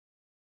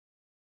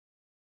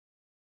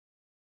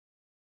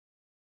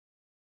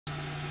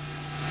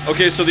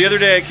Okay, so the other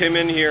day I came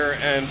in here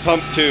and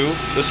pump 2,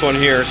 this one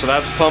here, so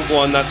that's pump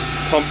 1, that's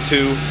pump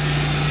 2,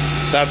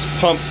 that's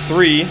pump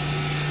 3.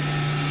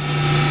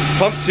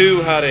 Pump 2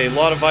 had a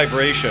lot of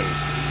vibration.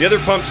 The other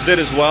pumps did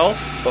as well,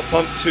 but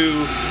pump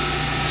 2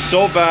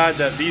 so bad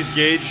that these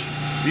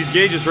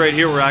gauges right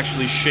here were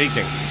actually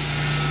shaking.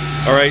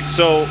 Alright,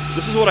 so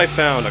this is what I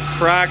found, a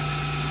cracked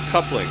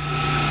coupling.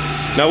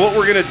 Now what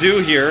we're going to do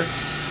here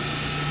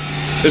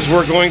is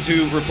we're going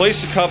to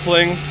replace the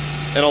coupling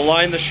and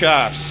align the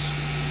shafts.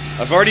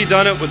 I've already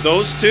done it with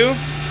those two,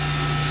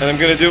 and I'm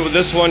going to do it with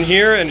this one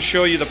here and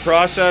show you the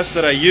process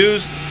that I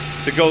used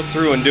to go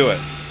through and do it.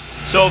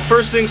 So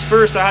first things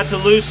first, I had to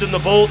loosen the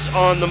bolts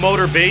on the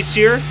motor base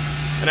here,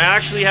 and I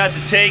actually had to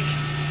take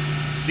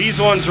these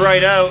ones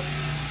right out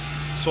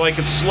so I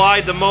could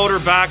slide the motor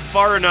back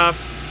far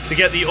enough to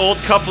get the old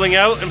coupling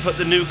out and put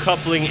the new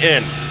coupling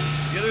in.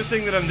 The other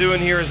thing that I'm doing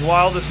here is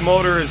while this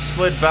motor is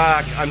slid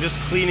back, I'm just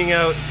cleaning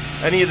out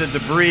any of the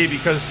debris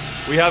because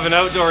we have an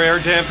outdoor air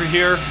damper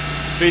here,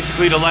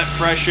 basically to let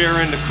fresh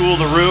air in to cool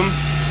the room.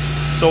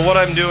 So what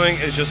I'm doing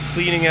is just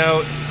cleaning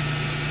out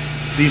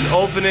these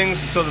openings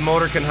so the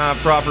motor can have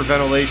proper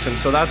ventilation.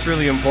 So that's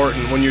really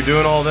important. When you're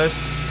doing all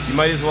this, you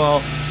might as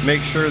well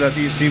make sure that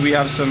these, see we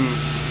have some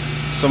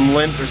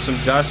lint or some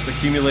dust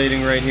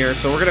accumulating right here.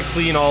 So we're gonna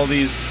clean all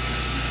these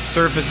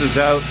surfaces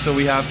out so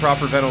we have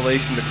proper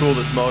ventilation to cool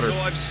this motor. So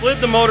I've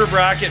slid the motor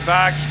bracket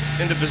back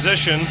into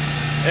position,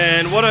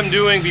 and what I'm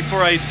doing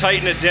before I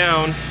tighten it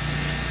down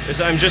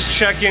is I'm just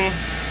checking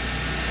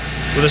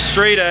with a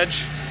straight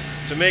edge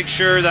to make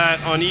sure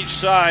that on each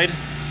side,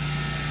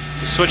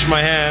 switch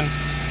my hand,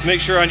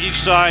 make sure on each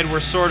side we're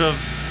sort of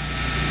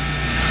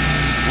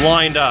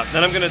lined up.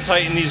 Then I'm going to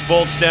tighten these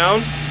bolts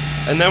down,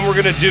 and then we're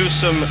going to do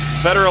some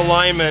better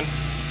alignment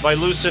by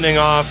loosening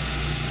off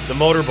the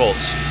motor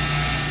bolts.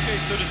 Okay,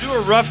 so to do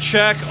a rough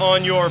check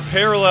on your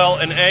parallel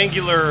and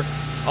angular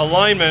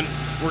alignment,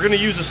 we're going to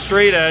use a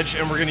straight edge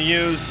and we're going to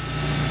use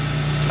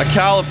a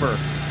caliper.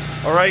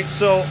 Alright,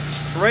 so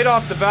right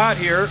off the bat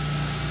here,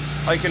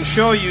 I can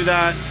show you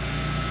that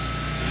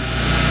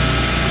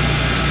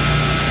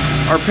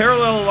our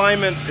parallel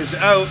alignment is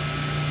out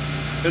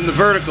in the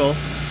vertical.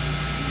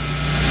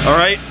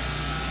 Alright?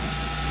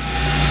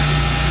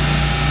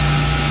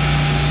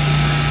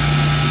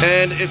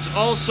 And it's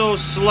also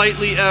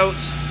slightly out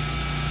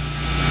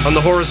on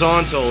the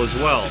horizontal as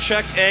well. To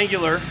check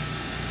angular,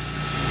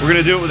 we're going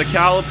to do it with a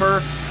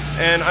caliper,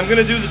 and I'm going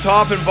to do the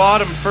top and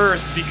bottom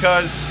first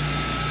because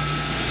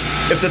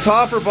if the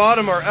top or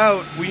bottom are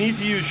out, we need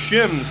to use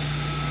shims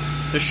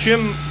to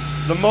shim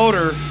the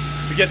motor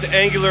to get the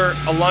angular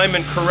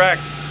alignment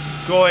correct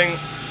going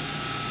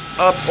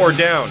up or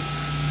down.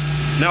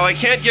 Now I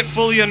can't get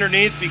fully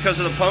underneath because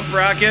of the pump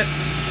bracket,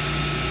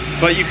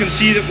 but you can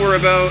see that we're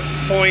about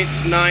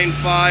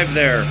 0.95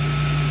 there.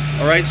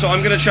 Alright, so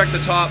I'm going to check the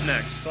top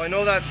next. So I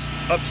know that's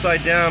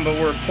upside down, but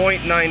we're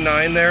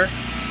 0.99 there.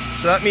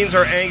 So that means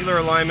our angular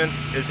alignment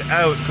is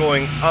out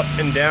going up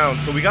and down.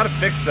 So we got to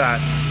fix that.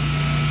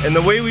 And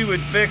the way we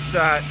would fix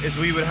that is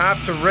we would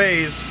have to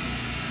raise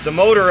the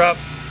motor up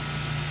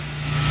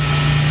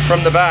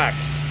from the back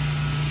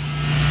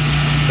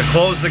to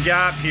close the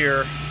gap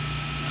here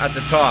at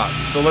the top.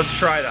 So let's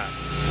try that.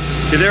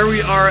 Okay, there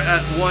we are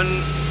at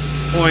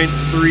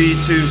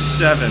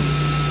 1.327.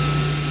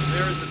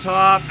 There's the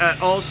top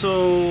at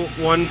also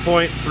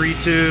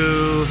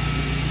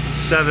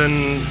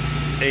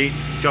 1.3278,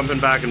 jumping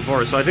back and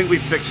forth. So I think we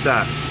fixed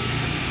that.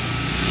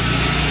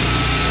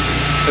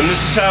 And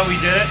this is how we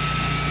did it.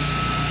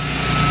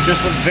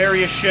 Just with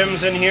various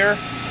shims in here,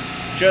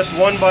 just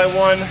one by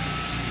one,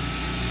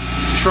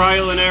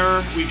 trial and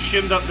error. We've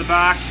shimmed up the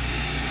back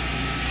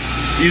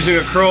using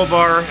a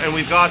crowbar, and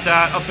we've got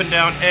that up and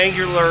down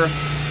angular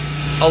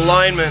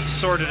alignment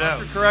sorted out.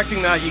 After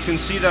correcting that, you can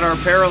see that our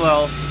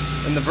parallel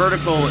and the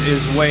vertical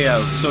is way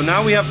out. So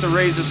now we have to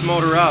raise this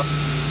motor up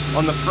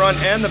on the front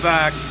and the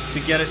back to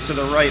get it to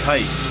the right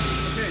height.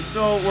 Okay,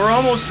 so we're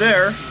almost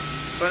there,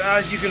 but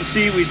as you can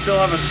see, we still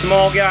have a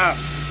small gap.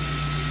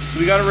 So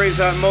we got to raise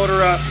that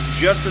motor up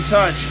just a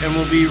touch and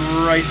we'll be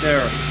right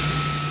there.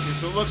 Okay,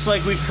 so it looks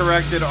like we've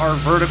corrected our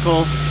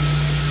vertical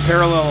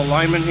parallel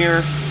alignment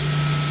here.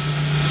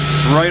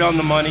 It's right on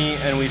the money,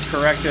 and we've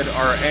corrected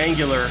our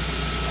angular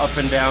up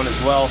and down as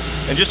well.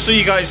 And just so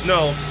you guys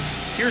know,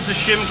 here's the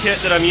shim kit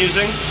that I'm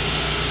using.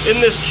 In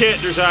this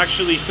kit there's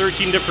actually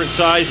 13 different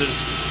sizes,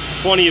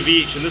 20 of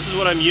each, and this is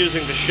what I'm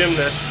using to shim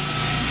this.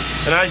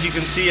 And as you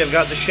can see, I've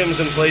got the shims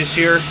in place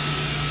here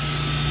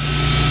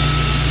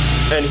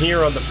and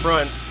here on the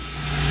front.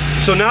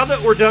 So now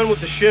that we're done with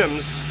the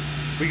shims,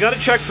 we got to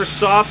check for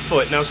soft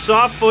foot. Now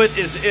soft foot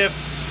is if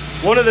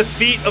one of the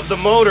feet of the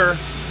motor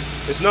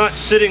is not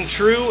sitting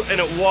true and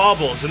it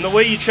wobbles. And the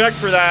way you check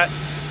for that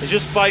is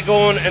just by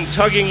going and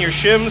tugging your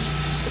shims.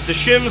 If the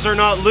shims are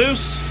not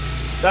loose,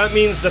 that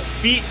means the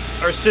feet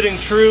are sitting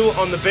true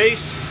on the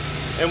base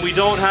and we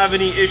don't have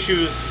any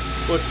issues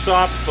with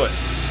soft foot.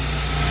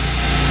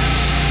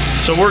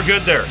 So we're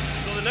good there.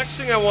 So the next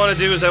thing I want to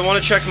do is I want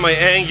to check my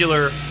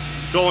angular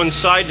going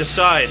side to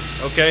side,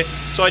 okay?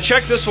 So So I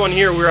checked this one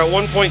here, we're at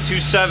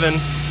 1.27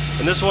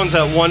 and this one's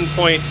at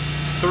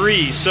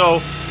 1.3.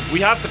 So we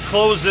have to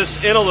close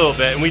this in a little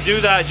bit, and we do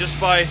that just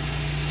by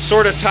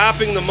sort of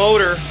tapping the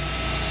motor,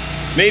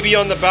 maybe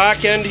on the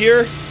back end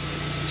here,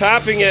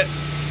 tapping it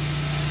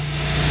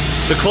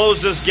to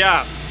close this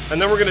gap.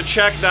 And then we're going to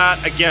check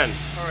that again.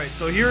 All right,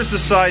 so here's the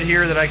side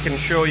here that I can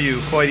show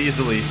you quite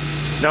easily.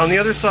 Now on the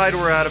other side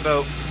we're at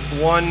about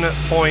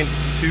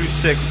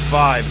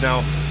 1.265.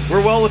 Now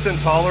we're well within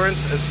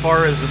tolerance as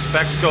far as the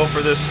specs go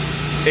for this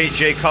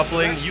 8J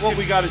coupling. What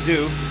we got to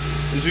do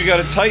is we got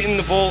to tighten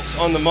the bolts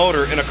on the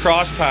motor in a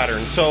cross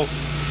pattern. So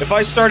if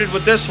I started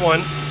with this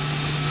one,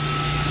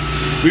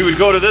 we would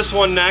go to this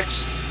one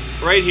next,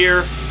 right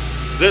here,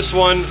 this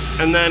one,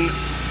 and then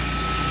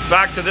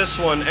back to this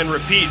one and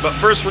repeat. But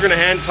first we're going to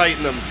hand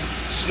tighten them,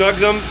 snug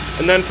them,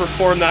 and then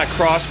perform that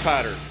cross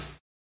pattern.